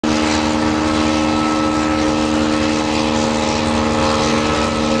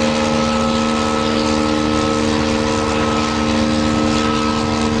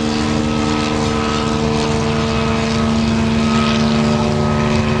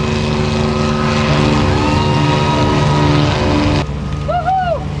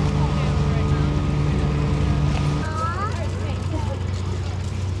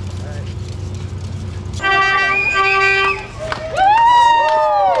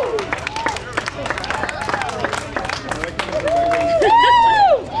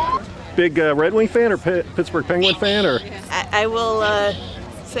big Red Wing fan or Pittsburgh Penguin fan, or? I will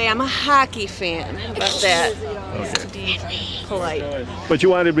say I'm a hockey fan. How about that? Okay. To be polite. But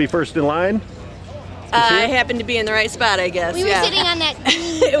you wanted to be first in line? I happened to be in the right spot, I guess. We were sitting on that.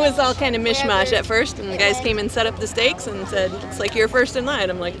 It was all kind of mishmash at first, and the guys came and set up the stakes and said, "It's like you're first in line."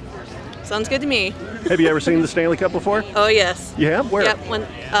 I'm like, "Sounds good to me." Have you ever seen the Stanley Cup before? Oh yes. You have? Where? Yep. When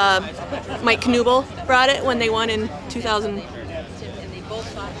Mike Knuble brought it when they won in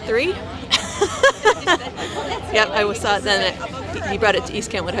 2003. Yep, I saw it then. He brought it to East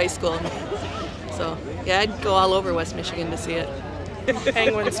Kentwood High School. So yeah, I'd go all over West Michigan to see it.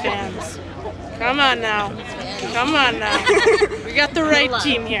 Penguins fans. Come on now. Come on now. We got the right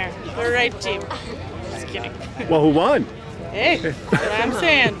team here. The right team. Just kidding. Well, who won? Hey, that's what I'm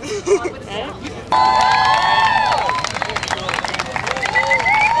saying. Hey?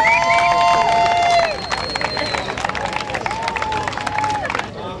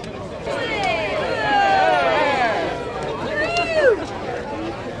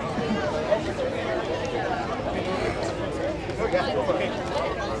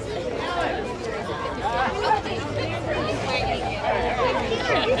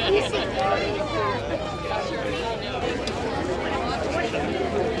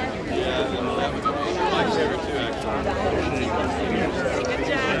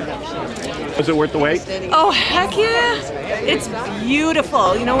 Was it worth the wait? Oh, heck yeah! It's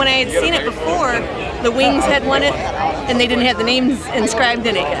beautiful. You know, when I had seen it before, the Wings had won it, and they didn't have the names inscribed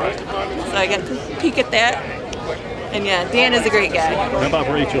in it yet. So I got to peek at that. And yeah, Dan is a great guy. How about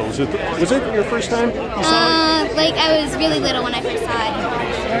Rachel? Was it your first time you saw it? Like I was really little when I first saw it.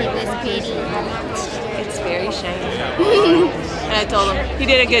 It was pretty. It's very shiny. And I told him he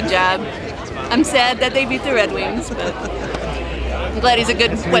did a good job. I'm sad that they beat the Red Wings, but I'm glad he's a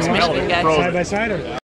good West Michigan guy. Side by side.